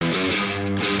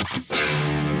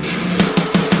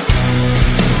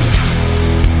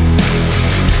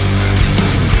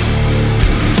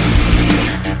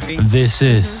This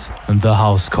is The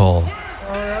House Call.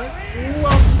 Alright,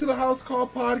 welcome to the House Call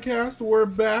podcast. We're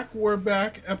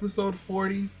back, episode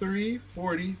 43.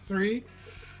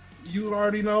 You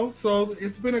already know, so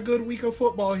it's been a good week of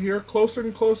football here, closer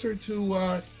and closer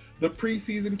to the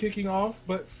preseason kicking off.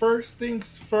 But first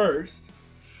things first,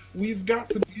 we've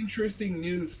got some interesting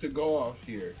news to go off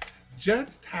here.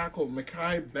 Jets tackle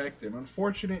Mekhi Becton.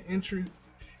 Unfortunate injury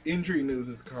news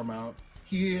has come out.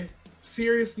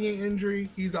 Serious knee injury,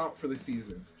 he's out for the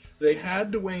season. They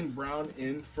had Dwayne Brown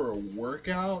in for a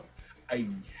workout. I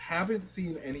haven't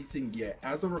seen anything yet.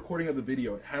 As of recording of the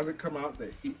video, it hasn't come out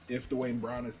that if Dwayne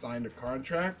Brown has signed a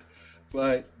contract,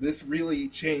 but this really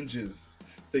changes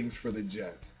things for the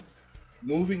Jets.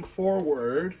 Moving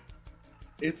forward,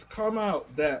 it's come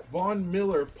out that Von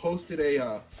Miller posted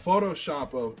a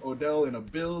Photoshop of Odell in a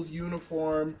Bills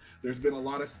uniform. There's been a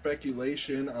lot of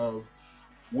speculation of,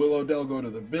 will Odell go to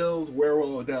the Bills? Where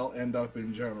will Odell end up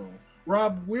in general?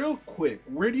 Rob, real quick,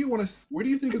 where do you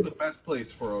think is the best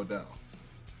place for Odell?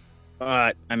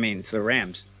 It's the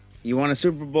Rams. You want a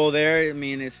Super Bowl there? I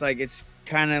mean, it's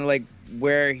kind of like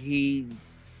where he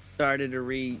started to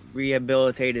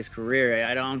rehabilitate his career.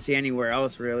 I don't see anywhere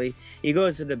else really. He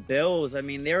goes to the Bills. I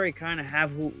mean, they already kind of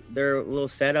have their little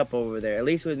setup over there. At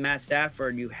least with Matt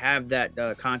Stafford, you have that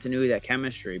continuity, that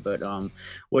chemistry. But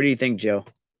what do you think, Joe?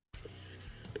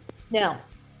 No.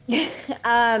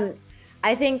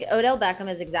 I think Odell Beckham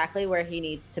is exactly where he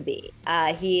needs to be.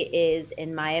 He is,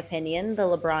 in my opinion, the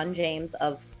LeBron James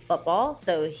of football.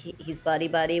 So he's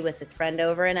buddy-buddy with his friend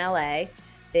over in LA.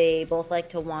 They both like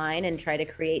to whine and try to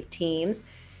create teams.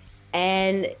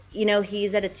 And,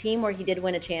 he's at a team where he did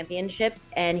win a championship,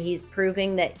 and he's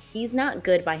proving that he's not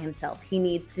good by himself. He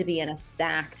needs to be in a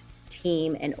stacked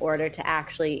team in order to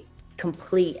actually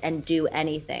complete and do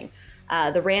anything.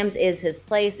 The Rams is his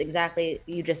place. Exactly.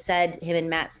 You just said him and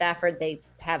Matt Stafford, they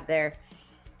have their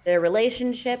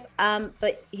relationship.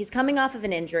 But he's coming off of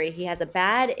an injury. He has a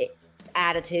bad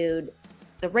attitude.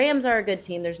 The Rams are a good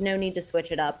team. There's no need to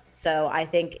switch it up. So I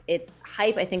think it's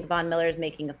hype. I think Von Miller is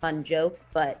making a fun joke,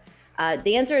 but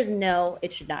the answer is no,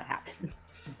 it should not happen.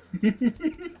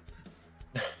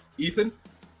 Ethan?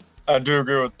 I do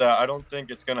agree with that. I don't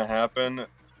think it's going to happen.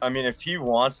 I mean, if he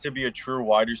wants to be a true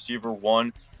wide receiver,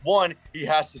 one, he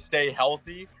has to stay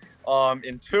healthy.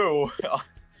 And two,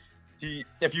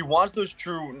 if he wants those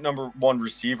true number one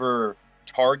receiver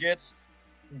targets,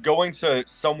 going to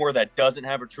somewhere that doesn't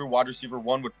have a true wide receiver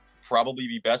one would probably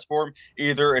be best for him.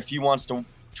 Either if he wants to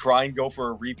try and go for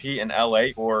a repeat in LA,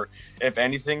 or if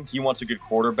anything, he wants a good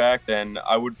quarterback, then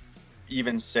I would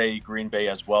even say Green Bay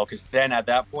as well. Because then at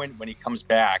that point, when he comes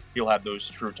back, he'll have those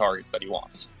true targets that he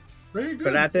wants. Very good.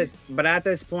 But at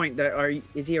this point,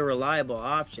 is he a reliable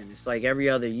option? It's like every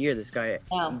other year, this guy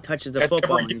he touches the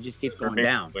football and he just keeps going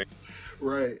down.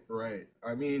 Right.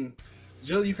 I mean,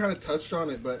 Jill, you kind of touched on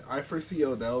it, but I foresee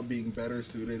Odell being better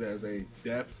suited as a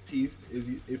depth piece,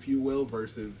 if you will,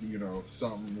 versus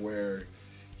something where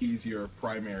he's your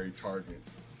primary target.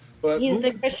 But he's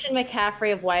the Christian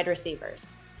McCaffrey of wide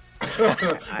receivers.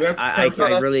 I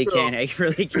really cannot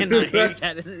hate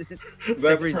that.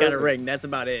 Except he's got a ring. That's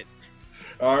about it.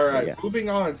 All right, yeah. Moving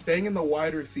on, staying in the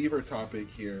wide receiver topic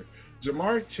here,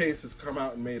 Jamar Chase has come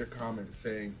out and made a comment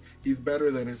saying he's better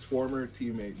than his former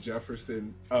teammate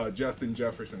Justin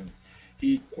Jefferson.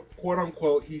 He, quote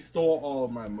unquote, he stole all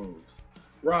of my moves.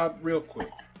 Rob, real quick,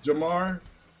 Jamar,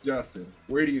 Justin,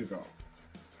 where do you go?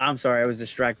 I'm sorry, I was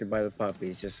distracted by the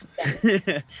puppies. Just,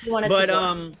 look,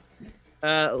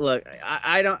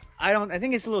 I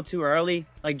think it's a little too early.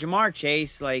 Like Jamar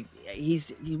Chase,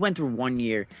 he went through 1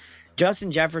 year.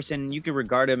 Justin Jefferson, you could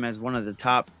regard him as one of the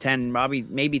top 10,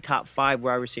 maybe top 5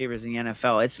 wide receivers in the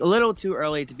NFL. It's a little too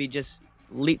early to be just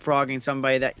leapfrogging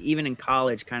somebody that even in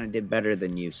college kind of did better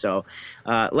than you. So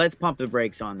let's pump the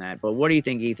brakes on that. But what do you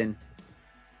think, Ethan?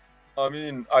 I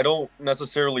mean, I don't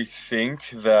necessarily think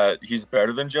that he's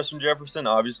better than Justin Jefferson.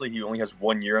 Obviously, he only has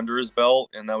 1 year under his belt,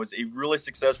 and that was a really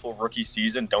successful rookie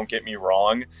season. Don't get me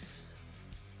wrong.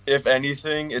 If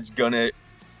anything,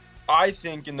 I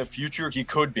think in the future he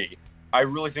could be. I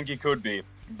really think he could be.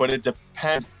 But it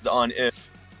depends on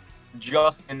if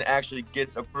Justin actually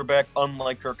gets a quarterback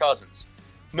unlike Kirk Cousins.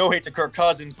 No hate to Kirk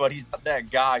Cousins, but he's not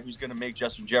that guy who's going to make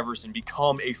Justin Jefferson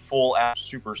become a full-ass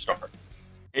superstar.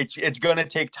 It's going to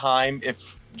take time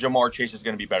if Jamar Chase is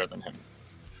going to be better than him.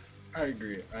 I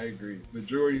agree. The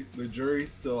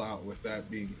jury's still out with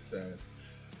that being said.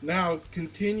 Now,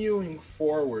 continuing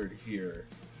forward here,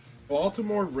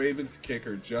 Baltimore Ravens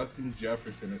kicker Justin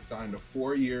Jefferson has signed a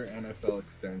 4-year NFL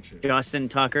extension. Justin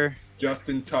Tucker.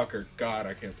 Justin Tucker. God,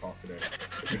 I can't talk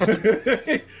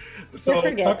today. So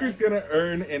Tucker's going to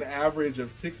earn an average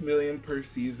of $6 million per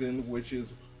season, which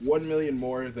is $1 million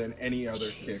more than any other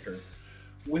kicker.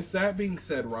 With that being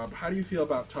said, Rob, how do you feel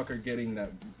about Tucker getting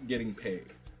paid?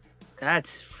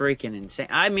 That's freaking insane.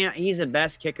 I mean, he's the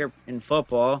best kicker in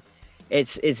football.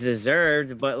 It's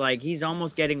deserved, but like he's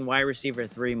almost getting wide receiver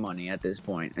 3 money at this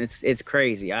point. It's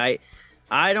crazy. I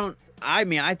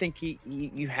think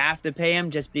you have to pay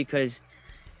him just because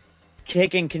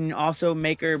kicking can also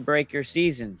make or break your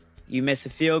season. You miss a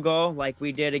field goal like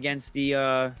we did against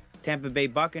the Tampa Bay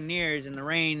Buccaneers in the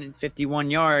rain,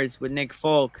 51 yards with Nick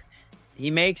Folk.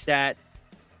 He makes that.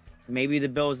 Maybe the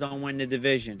Bills don't win the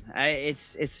division.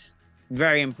 It's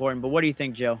very important. But what do you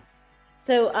think, Jill?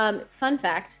 So, fun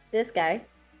fact, this guy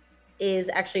is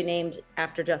actually named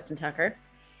after Justin Tucker.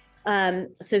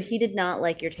 So he did not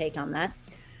like your take on that.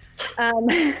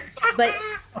 But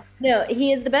no,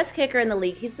 he is the best kicker in the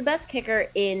league. He's the best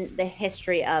kicker in the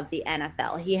history of the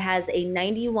NFL. He has a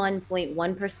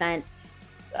 91.1%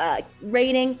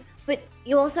 rating. But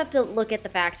you also have to look at the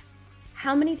fact,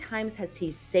 how many times has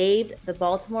he saved the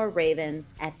Baltimore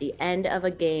Ravens at the end of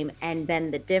a game and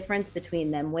been the difference between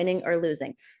them winning or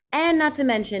losing? And not to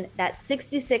mention that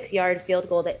 66-yard field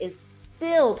goal that is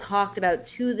still talked about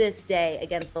to this day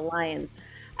against the Lions.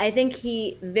 I think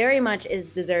he very much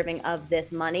is deserving of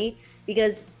this money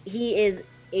because he is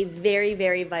a very,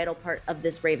 very vital part of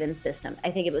this Ravens system. I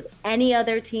think if it was any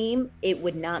other team, it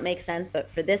would not make sense.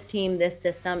 But for this team, this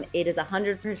system, it is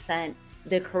 100%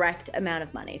 the correct amount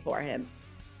of money for him.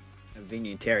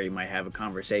 Vinny and Terry might have a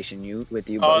conversation with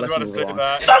you, I but was let's about to move say along.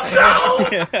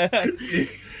 that.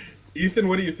 Ethan,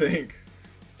 what do you think?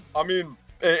 I mean,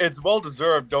 it's well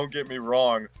deserved. Don't get me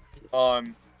wrong.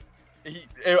 I'm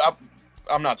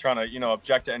not trying to,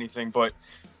 object to anything, but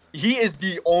he is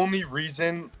the only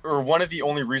reason, or one of the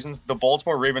only reasons, the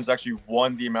Baltimore Ravens actually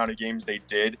won the amount of games they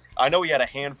did. I know he had a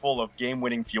handful of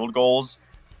game-winning field goals.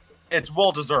 It's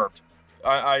well deserved.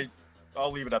 I'll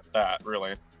leave it at that,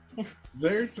 really.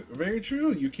 Very, very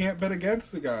true. You can't bet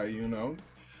against the guy,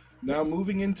 Now,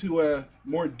 moving into a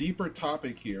more deeper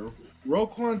topic here,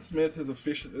 Roquan Smith has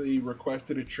officially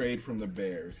requested a trade from the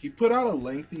Bears. He put out a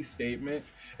lengthy statement,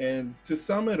 and to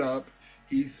sum it up,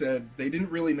 he said they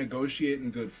didn't really negotiate in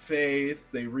good faith.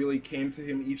 They really came to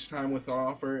him each time with the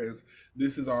offer as,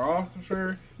 this is our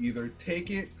offer, either take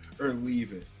it or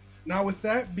leave it. Now, with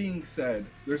that being said,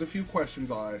 there's a few questions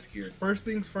I'll ask here. First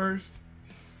things first,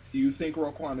 do you think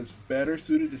Roquan is better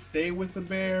suited to stay with the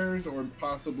Bears or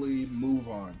possibly move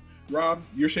on? Rob,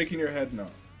 you're shaking your head no.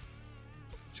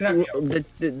 The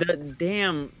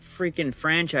damn freaking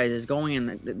franchise is going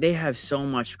in. They have so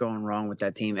much going wrong with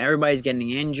that team. Everybody's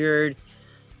getting injured,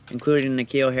 including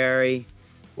N'Keal Harry,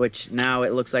 which now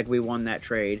it looks like we won that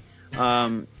trade.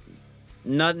 Nothing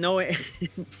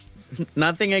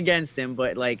against him,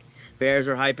 but like Bears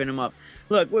are hyping him up.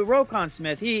 Look, with Roquan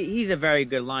Smith, he's a very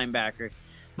good linebacker.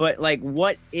 But, like,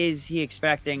 what is he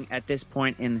expecting at this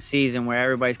point in the season where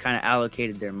everybody's kind of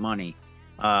allocated their money?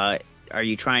 Are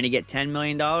you trying to get $10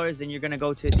 million? Then you're going to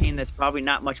go to a team that's probably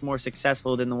not much more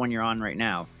successful than the one you're on right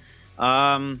now.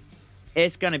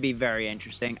 It's going to be very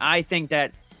interesting. I think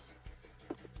that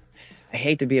I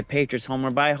hate to be a Patriots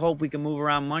homer, but I hope we can move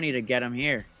around money to get him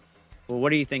here. Well, what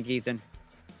do you think, Ethan?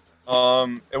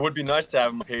 It would be nice to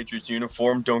have him in a Patriots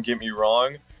uniform, don't get me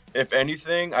wrong. If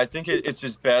anything, I think it's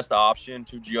his best option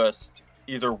to just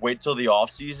either wait till the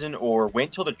offseason or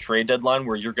wait till the trade deadline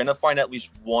where you're going to find at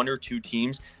least one or two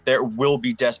teams that will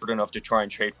be desperate enough to try and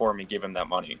trade for him and give him that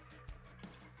money.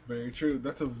 Very true.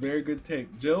 That's a very good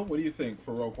take. Jill, what do you think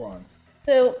for Roquan?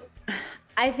 So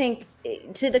I think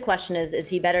to the question is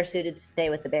he better suited to stay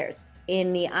with the Bears?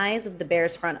 In the eyes of the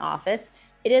Bears front office,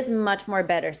 it is much more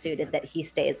better suited that he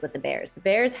stays with the Bears. The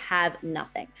Bears have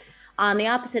nothing. On the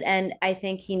opposite end, I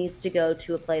think he needs to go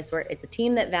to a place where it's a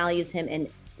team that values him and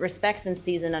respects and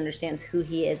sees and understands who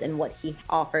he is and what he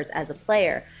offers as a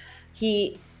player.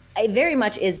 He very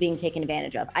much is being taken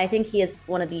advantage of. I think he is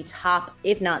one of the top,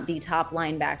 if not the top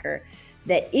linebacker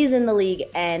that is in the league,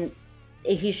 and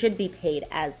he should be paid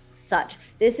as such.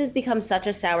 This has become such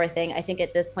a sour thing. I think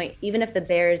at this point, even if the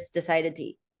Bears decided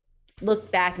to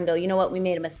look back and go, you know what, we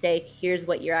made a mistake, here's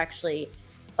what you're actually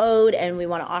owed and we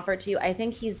want to offer it to you, I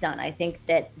think he's done. I think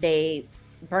that they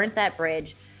burnt that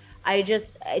bridge. I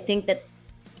think that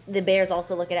the Bears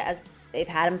also look at it as they've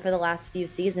had him for the last few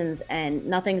seasons and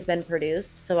nothing's been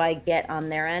produced. So I get on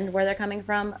their end where they're coming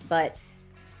from, but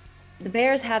the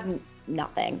Bears have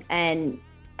nothing, and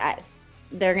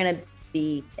they're going to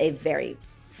be a very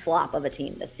flop of a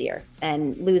team this year,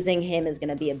 and losing him is going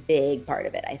to be a big part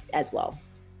of it as well.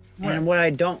 And what I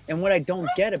don't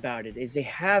get about it is they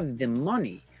have the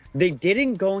money. They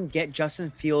didn't go and get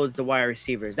Justin Fields, the wide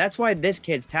receivers. That's why this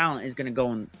kid's talent is going to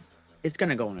go in. It's going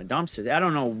to go in a dumpster. I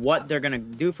don't know what they're going to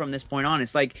do from this point on.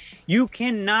 It's like you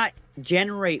cannot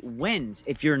generate wins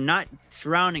if you're not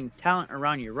surrounding talent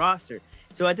around your roster.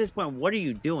 So at this point, what are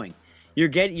you doing?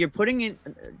 You're putting in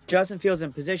Justin Fields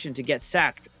in position to get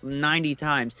sacked 90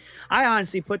 times. I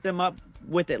honestly put them up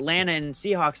with Atlanta and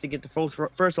Seahawks to get the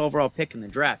first overall pick in the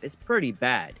draft. It's pretty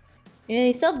bad. Yeah,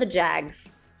 you still have the Jags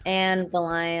and the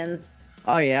Lions.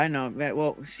 Oh yeah, I know.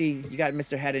 Well, see, you got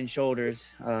Mr. Head and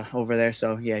Shoulders over there,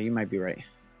 so yeah, you might be right.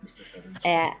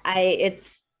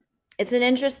 It's an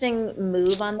interesting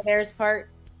move on the Bears' part.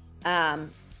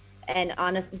 And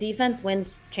honest, defense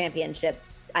wins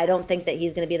championships. I don't think that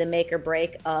he's going to be the make or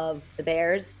break of the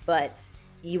Bears, but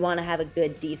you want to have a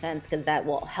good defense because that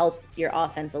will help your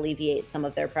offense alleviate some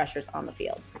of their pressures on the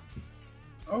field.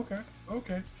 Okay.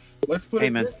 Let's put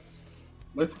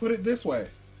it this way.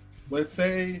 Let's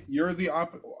say you're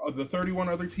the 31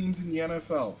 other teams in the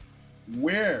NFL.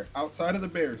 Where, outside of the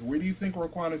Bears, where do you think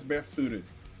Roquan is best suited?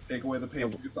 Take away the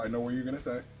Patriots. I know where you're going to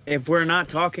say. If we're not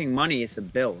talking money, it's the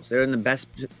Bills. They're in the best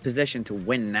position to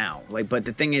win now. But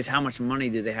the thing is, how much money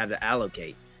do they have to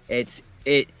allocate? It's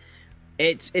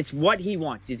what he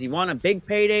wants. Does he want a big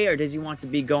payday, or does he want to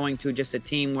be going to just a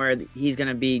team where he's going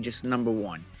to be just number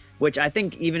one? Which I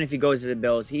think even if he goes to the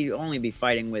Bills, he'd only be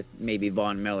fighting with maybe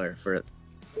Von Miller for.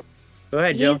 Go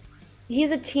ahead, Jill.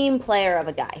 He's a team player of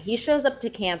a guy. He shows up to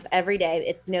camp every day.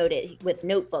 It's noted with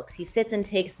notebooks. He sits and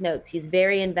takes notes. He's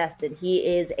very invested.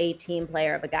 He is a team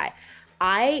player of a guy.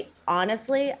 I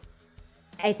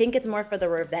think it's more for the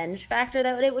revenge factor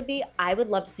that it would be. I would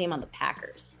love to see him on the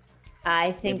Packers.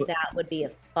 I think that would be a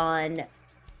fun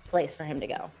place for him to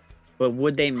go. But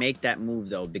would they make that move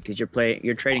though? Because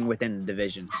you're trading within the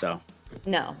division, so.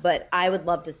 No, but I would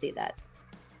love to see that.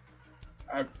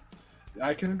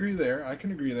 I can agree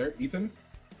there. Ethan?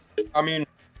 I mean,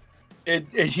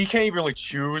 he can't even really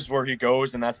choose where he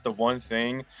goes, and that's the one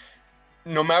thing.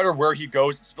 No matter where he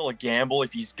goes, it's still a gamble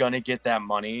if he's going to get that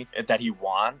money that he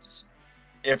wants.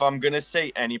 If I'm going to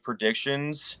say any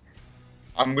predictions,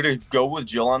 I'm going to go with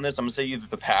Jill on this. I'm going to say either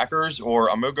the Packers,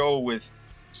 or I'm going to go with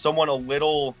someone a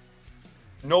little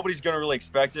 – nobody's going to really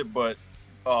expect it, but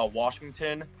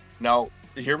Washington. Now,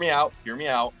 hear me out.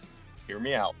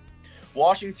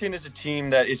 Washington is a team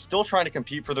that is still trying to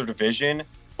compete for their division,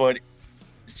 but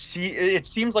it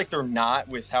seems like they're not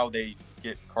with how they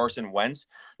get Carson Wentz.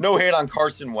 No hate on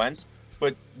Carson Wentz,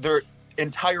 but their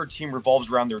entire team revolves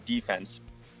around their defense.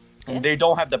 And they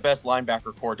don't have the best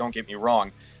linebacker core, don't get me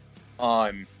wrong.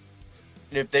 And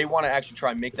if they want to actually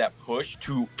try and make that push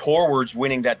towards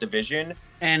winning that division.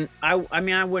 And I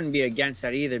wouldn't be against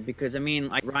that either, because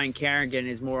like Ryan Kerrigan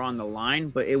is more on the line,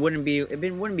 but it wouldn't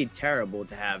be terrible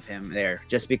to have him there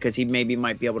just because he maybe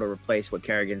might be able to replace what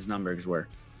Kerrigan's numbers were.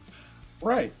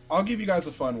 Right. I'll give you guys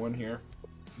a fun one here.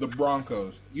 The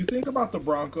Broncos. You think about the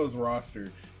Broncos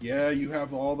roster. Yeah, you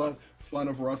have all the fun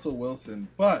of Russell Wilson,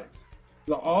 but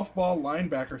the off-ball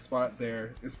linebacker spot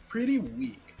there is pretty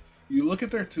weak. You look at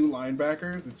their two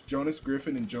linebackers, it's Jonas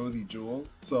Griffin and Josie Jewell.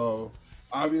 So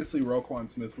obviously Roquan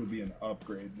Smith would be an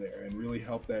upgrade there and really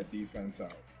help that defense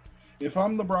out. If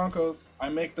I'm the Broncos, I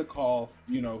make the call,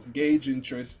 gauge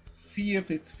interest, see if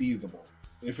it's feasible.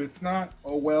 If it's not,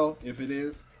 oh well. If it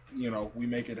is, we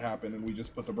make it happen and we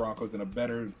just put the Broncos in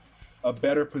a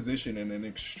better position in an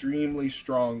extremely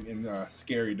strong and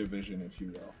scary division, if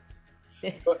you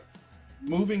will. But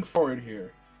moving forward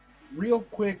here, real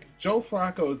quick, Joe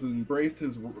Flacco has embraced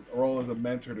his role as a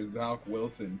mentor to Zach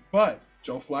Wilson, but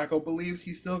Joe Flacco believes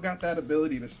he's still got that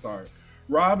ability to start.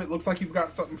 Rob, it looks like you've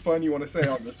got something fun you want to say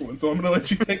on this one, so I'm going to let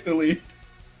you take the lead.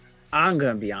 I'm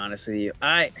going to be honest with you.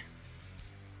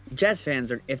 Jets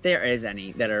fans, if there is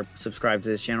any that are subscribed to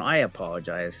this channel, I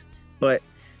apologize. But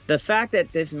the fact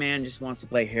that this man just wants to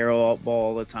play hero ball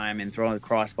all the time and throw the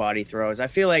crossbody throws, I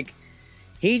feel like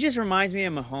he just reminds me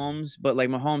of Mahomes, but like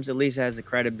Mahomes at least has the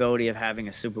credibility of having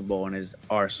a Super Bowl in his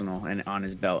arsenal and on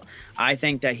his belt. I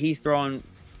think that he's throwing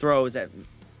throws that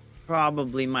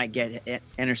probably might get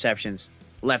interceptions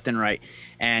left and right,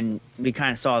 and we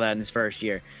kind of saw that in his first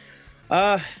year.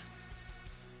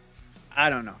 I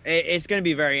don't know. It's going to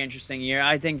be a very interesting year.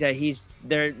 I think that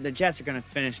the Jets are going to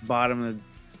finish bottom of the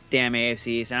damn AFC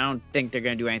East, and I don't think they're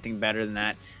going to do anything better than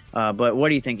that. But what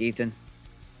do you think, Ethan?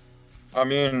 I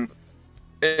mean,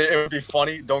 it would be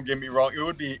funny. Don't get me wrong. It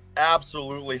would be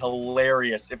absolutely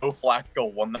hilarious if Joe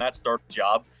Flacco won that starting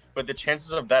job. But the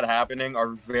chances of that happening are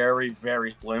very,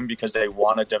 very slim because they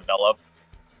want to develop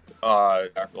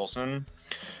Zach Wilson.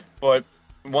 But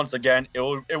once again,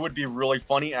 it would be really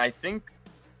funny. And I think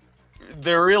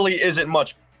there really isn't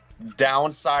much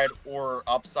downside or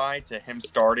upside to him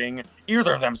starting.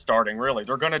 Either of them starting, really.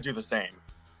 They're going to do the same.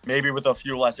 Maybe with a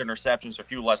few less interceptions, a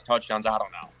few less touchdowns. I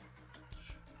don't know.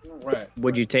 Right.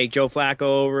 Would you take Joe Flacco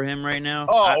over him right now?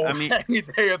 Oh, I mean, any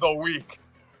day of the week.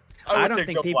 I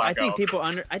think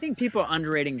people are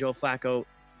underrating Joe Flacco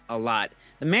a lot.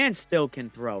 The man still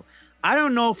can throw. I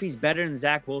don't know if he's better than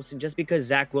Zach Wilson just because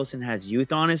Zach Wilson has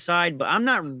youth on his side, but I'm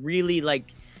not really like.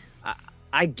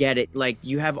 I get it. Like,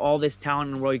 you have all this talent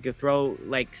in the world, you could throw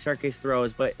like circus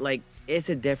throws, but like it's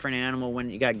a different animal when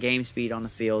you got game speed on the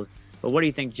field. But what do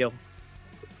you think, Jill?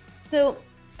 So,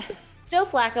 Joe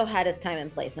Flacco had his time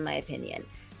and place, in my opinion,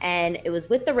 and it was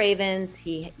with the Ravens.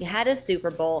 He had a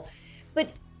Super Bowl, but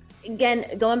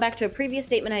again, going back to a previous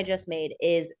statement I just made,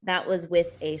 is that was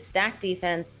with a stacked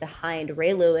defense behind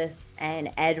Ray Lewis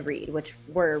and Ed Reed, which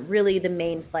were really the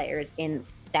main players in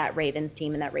that Ravens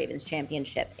team and that Ravens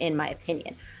championship, in my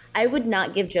opinion. I would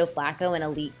not give Joe Flacco an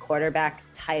elite quarterback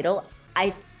title.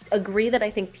 I agree that I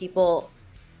think people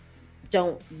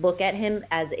don't look at him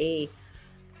as a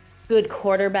good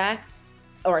quarterback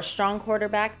or a strong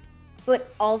quarterback,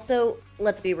 but also,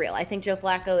 let's be real. I think Joe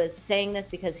Flacco is saying this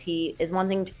because he is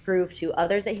wanting to prove to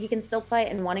others that he can still play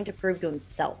and wanting to prove to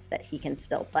himself that he can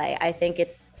still play. I think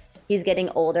he's getting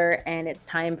older and it's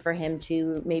time for him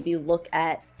to maybe look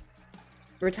at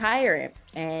retire,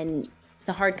 and it's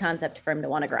a hard concept for him to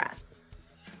want to grasp.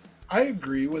 I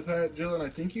agree with that, Jill, and I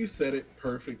think you said it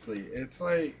perfectly. It's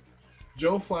like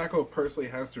Joe Flacco personally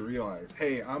has to realize,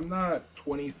 hey, I'm not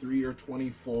 23 or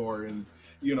 24 and,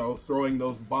 throwing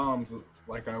those bombs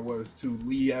like I was to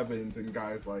Lee Evans and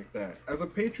guys like that. As a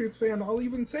Patriots fan, I'll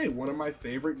even say one of my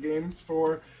favorite games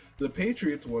for the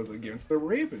Patriots was against the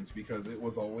Ravens because it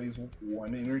was always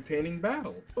one entertaining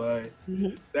battle. But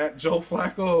that Joe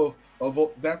Flacco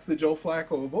that's the Joe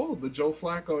Flacco of old. The Joe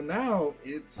Flacco now,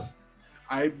 if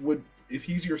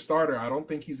he's your starter, I don't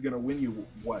think he's going to win you,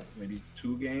 maybe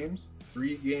 2 games,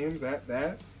 3 games at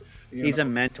that. He's a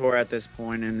mentor at this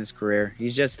point in his career.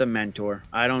 He's just a mentor.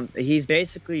 He's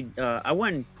basically, I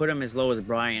wouldn't put him as low as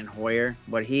Brian Hoyer,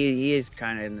 but he is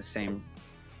kind of in the same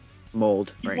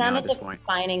mold right now at this point. He's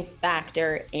not a defining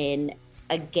factor in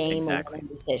a game or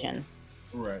decision.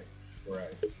 Right.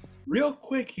 Real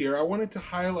quick here, I wanted to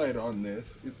highlight on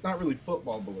this. It's not really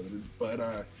football related,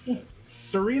 but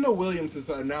Serena Williams has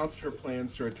announced her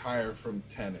plans to retire from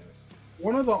tennis.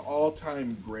 One of the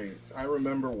all-time greats. I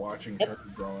remember watching her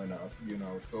growing up,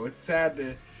 so it's sad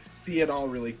to see it all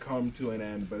really come to an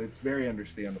end, but it's very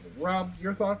understandable. Rob,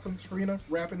 your thoughts on Serena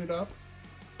wrapping it up?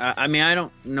 I mean, I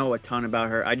don't know a ton about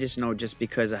her. I just know just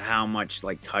because of how much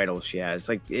titles she has.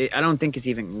 I don't think it's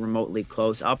even remotely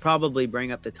close. I'll probably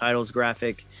bring up the titles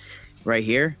graphic right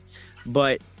here,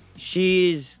 but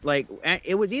she's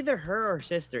it was either her or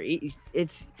sister.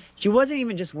 She wasn't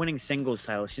even just winning singles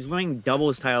titles. She's winning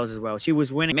doubles titles as well. She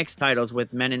was winning mixed titles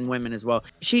with men and women as well.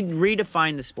 She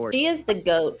redefined the sport. She is the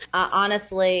GOAT.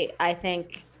 Honestly, I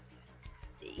think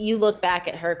you look back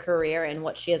at her career and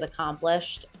what she has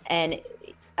accomplished, and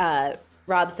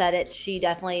Rob said it.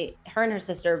 Her and her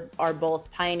sister are both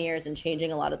pioneers in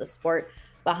changing a lot of the sport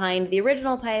behind the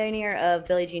original pioneer of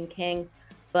Billie Jean King.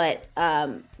 But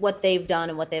what they've done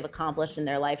and what they've accomplished in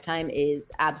their lifetime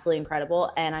is absolutely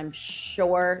incredible. And I'm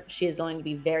sure she is going to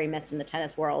be very missed in the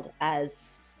tennis world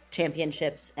as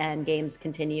championships and games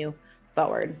continue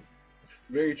forward.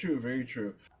 Very true, very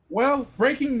true. Well,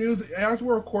 breaking news, as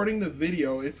we're recording the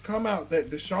video, it's come out that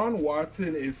Deshaun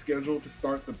Watson is scheduled to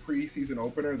start the preseason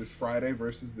opener this Friday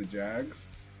versus the Jags.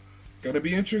 Gonna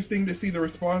be interesting to see the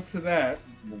response to that.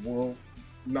 We'll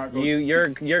not go.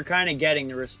 You're kind of getting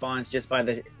the response just by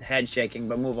the head shaking,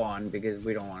 but move on because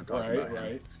we don't want to talk about him.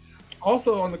 Right.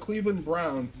 Also on the Cleveland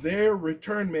Browns, their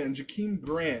return man, Jakeem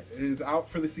Grant, is out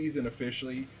for the season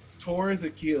officially. Tore his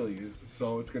Achilles,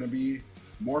 so it's gonna be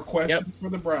more questions for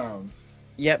the Browns.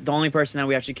 Yep, the only person that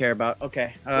we actually care about.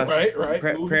 Okay. Right.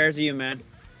 Prayers to you, man.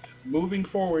 Moving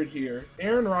forward here,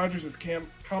 Aaron Rodgers has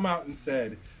come out and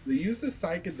said the use of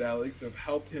psychedelics have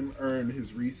helped him earn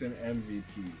his recent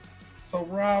MVPs. So,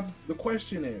 Rob, the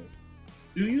question is,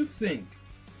 do you think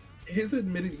his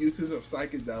admitted uses of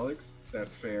psychedelics,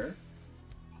 that's fair?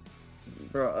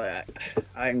 Bro,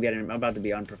 I'm about to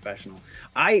be unprofessional.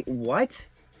 What?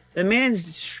 The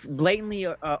man's blatantly,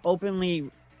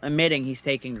 openly admitting he's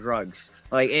taking drugs.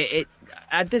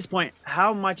 At this point,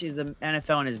 how much is the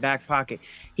NFL in his back pocket?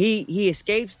 He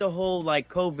escapes the whole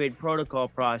COVID protocol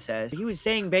process. He was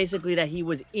saying basically that he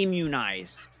was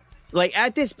immunized.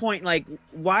 At this point,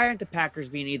 why aren't the Packers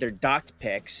being either docked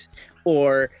picks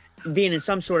or being in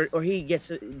some sort, or he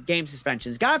gets game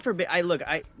suspensions. God forbid.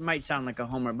 I might sound like a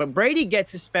homer, but Brady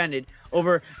gets suspended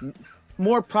over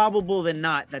more probable than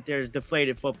not that there's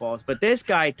deflated footballs. But this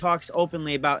guy talks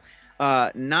openly about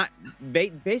not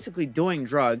basically doing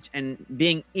drugs and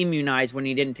being immunized when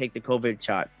he didn't take the COVID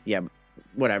shot. Yeah,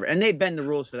 whatever. And they bend the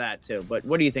rules for that too. But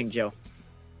what do you think, Jill?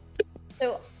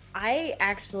 So I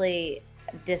actually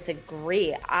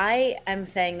disagree. I am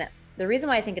saying that the reason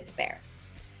why I think it's fair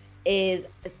is,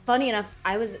 funny enough,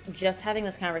 I was just having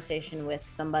this conversation with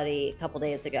somebody a couple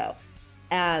days ago.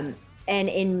 And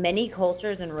in many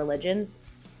cultures and religions,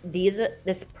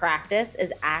 this practice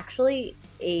is actually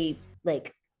a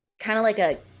kind of like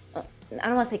I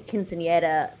don't want to say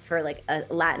quinceañera for like a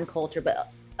Latin culture,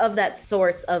 but of that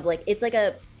sort of like, it's like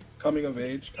a coming of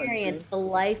age experience, a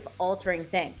life altering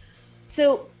thing.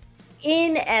 So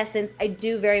in essence, I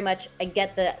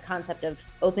get the concept of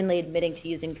openly admitting to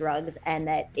using drugs, and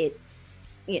that it's,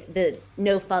 the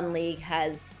No Fun League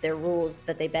has their rules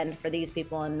that they bend for these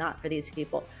people and not for these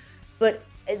people. But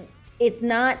it's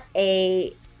not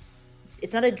a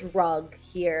drug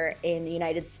here in the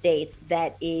United States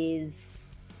that is,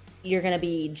 you're going to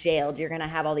be jailed, you're going to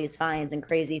have all these fines and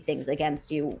crazy things against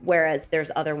you, whereas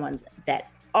there's other ones that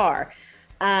are.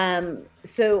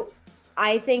 So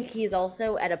I think he's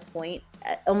also at a point,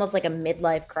 almost like a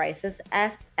midlife crisis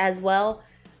as well,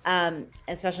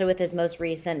 especially with his most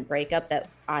recent breakup that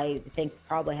I think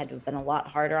probably had to have been a lot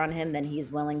harder on him than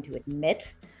he's willing to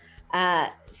admit.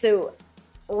 So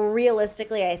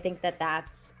realistically, I think that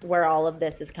that's where all of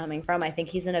this is coming from. I think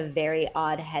he's in a very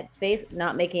odd headspace,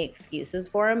 not making excuses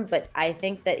for him, but I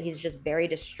think that he's just very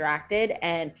distracted,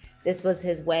 and this was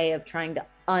his way of trying to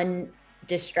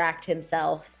undistract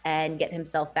himself and get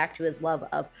himself back to his love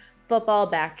of football,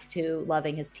 back to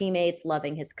loving his teammates,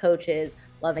 loving his coaches,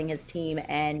 loving his team,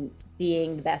 and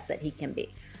being the best that he can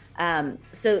be.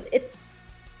 So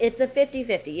it's a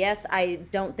 50-50. Yes, I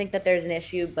don't think that there's an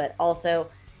issue, but also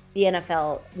the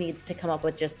NFL needs to come up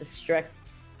with just a strict,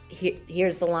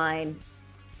 here's the line,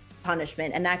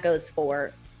 punishment. And that goes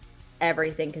for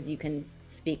everything, because you can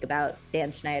speak about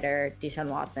Dan Snyder, Deshaun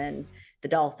Watson, the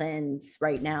Dolphins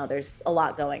right now. There's a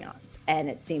lot going on. And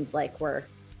it seems like we're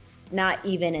not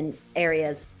even in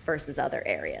areas versus other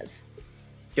areas.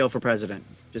 Joe for president.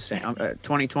 Just saying.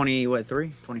 2020, what,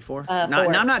 24? I'm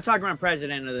not talking about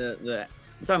president of the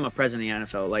I'm talking about president of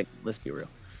the NFL. Like, let's be real.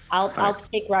 I'll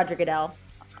take Roger Goodell.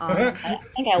 I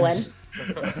think I win.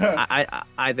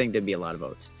 I think there'd be a lot of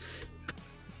votes.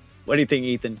 What do you think,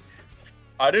 Ethan?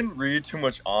 I didn't read too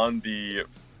much on the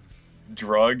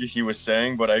drug he was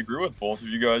saying, but I agree with both of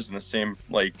you guys in the same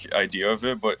idea of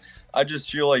it. But I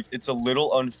just feel like it's a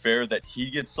little unfair that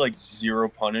he gets zero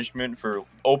punishment for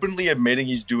openly admitting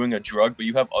he's doing a drug, but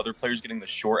you have other players getting the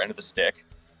short end of the stick.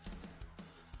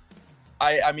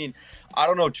 I mean, I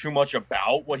don't know too much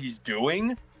about what he's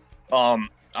doing.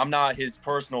 I'm not his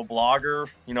personal blogger,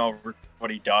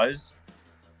 what he does.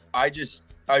 I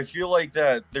feel like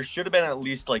that there should have been at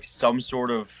least some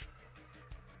sort of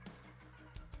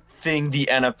thing the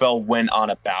NFL went on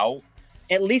about.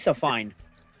 At least a fine.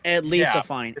 A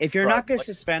fine. If you're not going to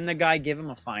suspend the guy, give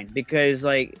him a fine, because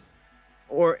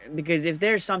if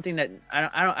there's something that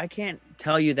I can't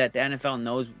tell you that the NFL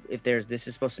knows if this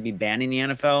is supposed to be banned in the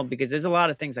NFL, because there's a lot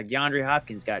of things like DeAndre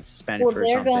Hopkins got suspended for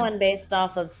something. Well, they're going based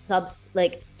off of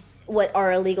what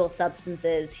are illegal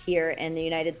substances here in the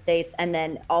United States, and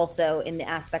then also in the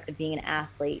aspect of being an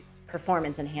athlete,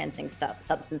 performance enhancing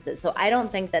substances. So I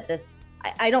don't think that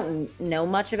I don't know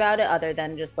much about it other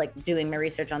than just doing my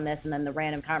research on this and then the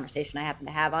random conversation I happen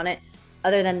to have on it.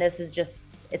 Other than this is just,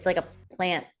 it's like a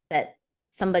plant that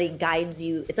somebody guides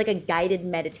you. It's like a guided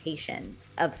meditation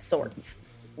of sorts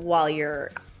while you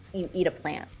eat a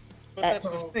plant. But that's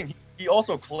the thing. He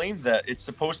also claimed that it's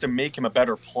supposed to make him a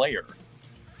better player.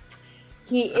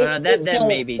 That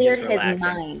may be just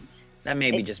relaxing. Mind. That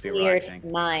may be just be cleared relaxing.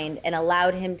 His mind and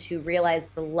allowed him to realize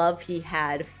the love he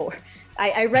had for.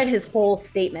 I read his whole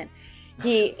statement.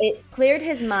 It cleared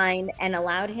his mind and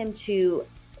allowed him to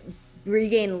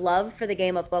regain love for the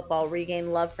game of football,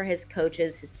 regain love for his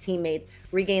coaches, his teammates,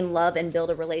 regain love and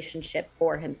build a relationship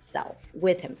with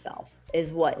himself.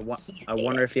 Is what I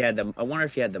wonder if he had the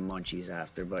munchies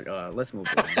after, but let's move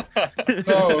on.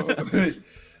 So,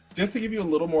 just to give you a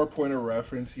little more point of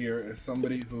reference here, as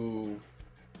somebody who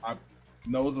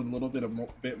knows a little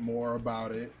bit more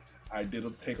about it, I did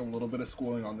take a little bit of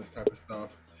schooling on this type of stuff.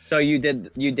 So you did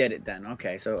it then.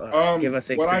 Okay, so give us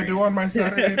experience. What I do on my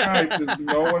Saturday nights is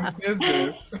no one's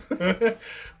business.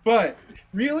 But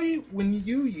really, when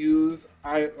you use,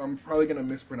 I'm probably going to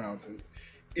mispronounce it.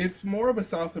 It's more of a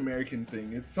South American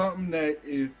thing. It's something that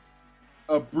it's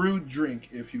a brewed drink,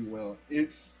 if you will.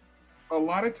 It's a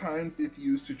lot of times it's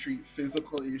used to treat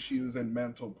physical issues and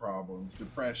mental problems,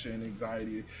 depression,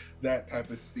 anxiety, that type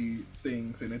of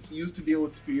things, and it's used to deal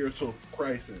with spiritual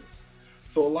crisis.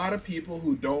 So a lot of people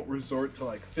who don't resort to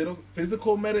like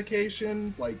physical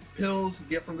medication, like pills,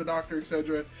 get from the doctor,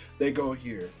 etc., they go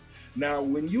here. Now,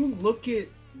 when you look at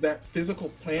that physical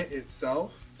plant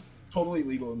itself, totally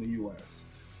legal in the U.S.,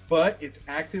 but its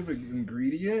active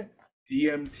ingredient,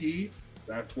 DMT,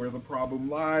 that's where the problem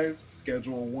lies.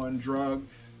 Schedule 1 drug,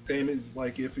 same as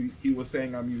like if he was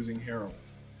saying I'm using heroin.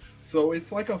 So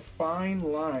it's like a fine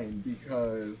line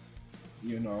because,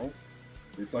 you know,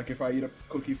 it's like if I eat a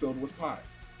cookie filled with pot.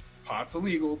 Pot's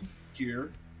illegal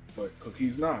here, but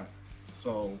cookies not.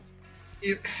 So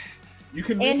you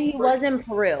can. And he was in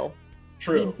Peru.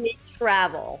 True. He did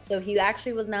travel, so he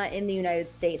actually was not in the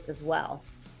United States as well.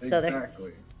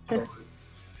 Exactly. So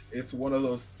it's one of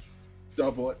those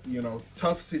double,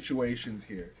 tough situations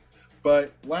here.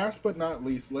 But last but not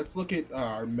least, let's look at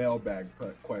our mailbag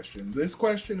question. This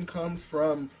question comes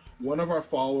from one of our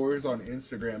followers on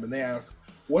Instagram, and they ask,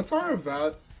 what's our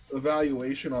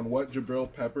evaluation on what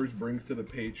Jabril Peppers brings to the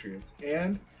Patriots,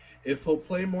 and if he'll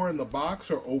play more in the box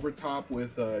or over top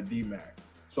with D-Mac?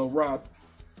 So Rob,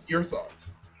 your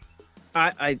thoughts?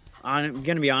 I'm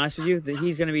going to be honest with you, that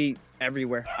he's going to be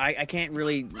everywhere. I can't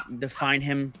really define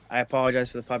him. I apologize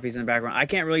for the puppies in the background. I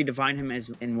can't really define him as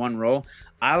in one role.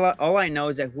 All I know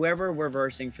is that whoever we're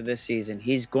versing for this season,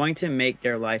 he's going to make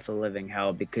their life a living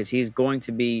hell because he's going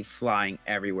to be flying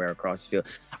everywhere across the field.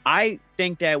 I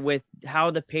think that with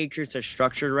how the Patriots are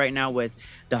structured right now with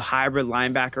the hybrid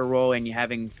linebacker role and you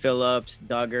having Phillips,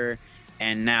 Duggar,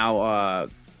 and now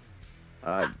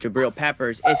Jabril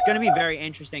Peppers, it's going to be very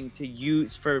interesting to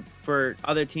use for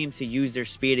other teams to use their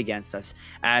speed against us,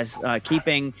 as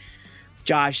keeping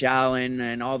Josh Allen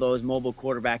and all those mobile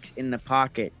quarterbacks in the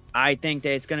pocket. I think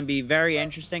that it's going to be very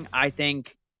interesting. I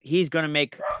think he's going to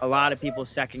make a lot of people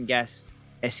second guess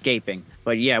escaping.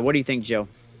 But yeah, what do you think, Jill?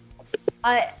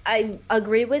 I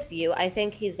agree with you. I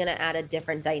think he's going to add a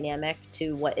different dynamic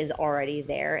to what is already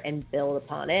there and build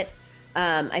upon it.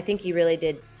 I think he really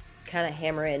did kind of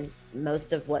hammer in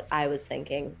most of what I was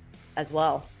thinking as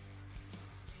well.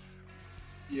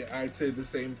 Yeah, I'd say the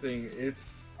same thing.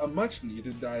 It's a much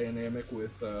needed dynamic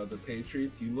with the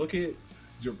Patriots. You look at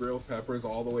Jabril Peppers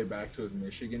all the way back to his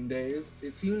Michigan days.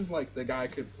 It seems like the guy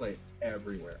could play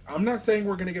everywhere. I'm not saying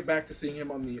we're going to get back to seeing him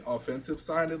on the offensive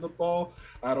side of the ball.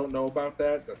 I don't know about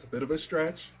that. That's a bit of a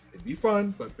stretch. It'd be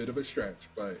fun, but a bit of a stretch.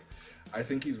 But I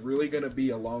think he's really going to be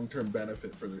a long-term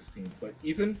benefit for this team. But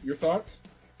Ethan, your thoughts?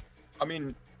 I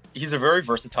mean, he's a very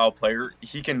versatile player.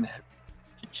 He can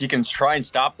try and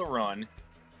stop the run.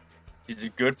 He's a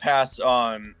good pass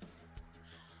on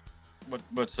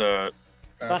what's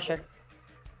Usher.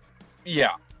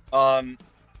 Yeah. I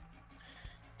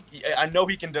know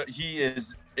he can do, he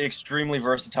is extremely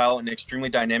versatile and extremely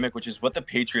dynamic, which is what the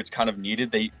Patriots kind of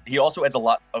needed. He also adds a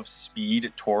lot of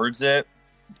speed towards it.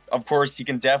 Of course, he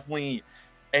can definitely,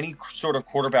 any sort of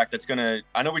quarterback that's going to,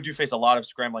 I know we do face a lot of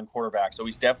scrambling quarterbacks, so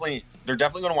they're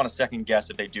definitely going to want to second guess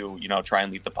if they do, try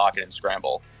and leave the pocket and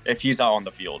scramble if he's out on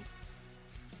the field.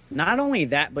 Not only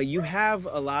that, but you have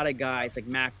a lot of guys like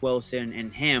Mac Wilson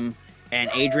and him and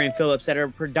Adrian Phillips that are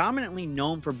predominantly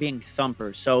known for being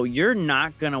thumpers. So you're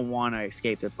not going to want to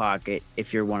escape the pocket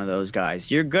if you're one of those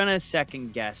guys. You're going to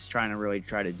second guess trying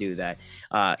to do that.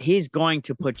 He's going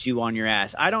to put you on your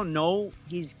ass. I don't know.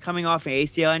 He's coming off an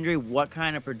ACL injury. What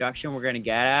kind of production we're going to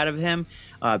get out of him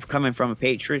coming from a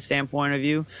Patriots standpoint of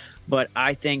view. But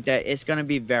I think that it's going to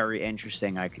be very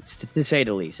interesting, to say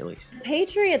the least, at least.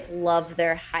 Patriots love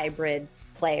their hybrid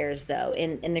players, though,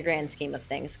 in the grand scheme of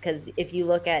things, because if you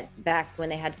look at back when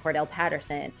they had Cordell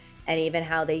Patterson and even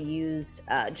how they used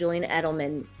Julian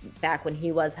Edelman back when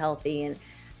he was healthy, and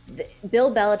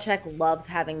Bill Belichick loves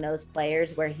having those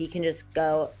players where he can just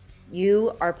go,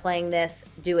 you are playing this,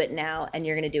 do it now, and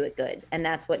you're going to do it good. And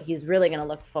that's what he's really going to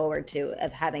look forward to,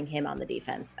 of having him on the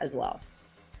defense as well.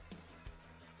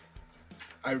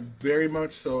 I very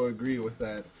much so agree with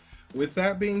that. With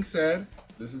that being said,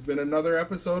 this has been another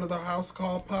episode of the House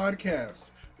Call Podcast.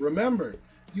 Remember,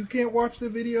 you can't watch the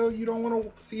video, you don't want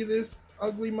to see this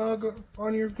ugly mug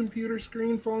on your computer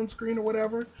screen, phone screen, or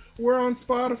whatever. We're on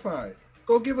Spotify.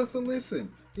 Go give us a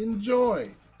listen.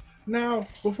 Enjoy. Now,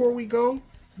 before we go,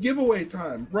 giveaway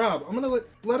time. Rob, I'm going to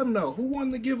let them know. Who won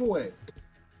the giveaway?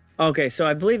 Okay, so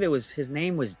I believe his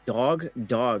name was Dog,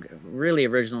 really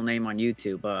original name on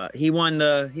YouTube. He won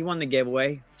the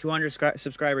giveaway, 200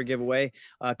 subscriber giveaway.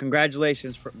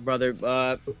 Congratulations,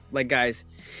 brother. Like guys,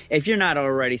 if you're not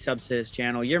already subs to his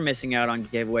channel, you're missing out on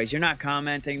giveaways. You're not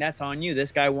commenting, that's on you.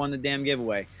 This guy won the damn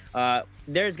giveaway.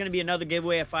 There's gonna be another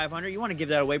giveaway at 500. You want to give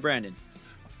that away, Brandon?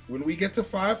 When we get to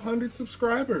 500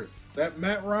 subscribers, that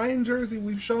Matt Ryan jersey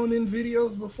we've shown in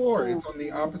videos before. It's on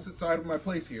the opposite side of my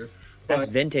place here.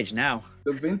 That's vintage now.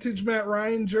 The vintage Matt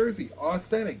Ryan jersey,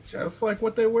 authentic, just like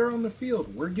what they wear on the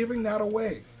field. We're giving that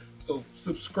away. So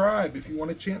subscribe if you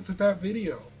want a chance at that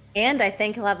video. And I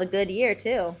think he'll have a good year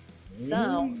too.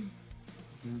 So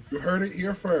you heard it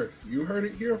here first. You heard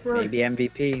it here first. Maybe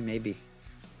MVP, maybe.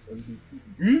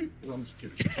 MVP? I'm just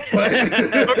kidding.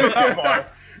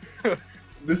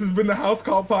 This has been the House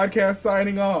Call Podcast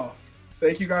signing off.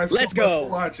 Thank you guys so much for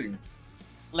watching.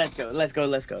 Let's go.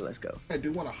 I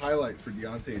do want to highlight for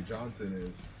Deontay Johnson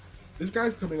is this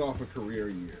guy's coming off a career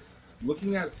year.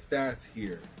 Looking at stats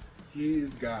here,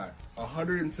 he's got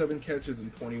 107 catches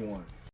in 21.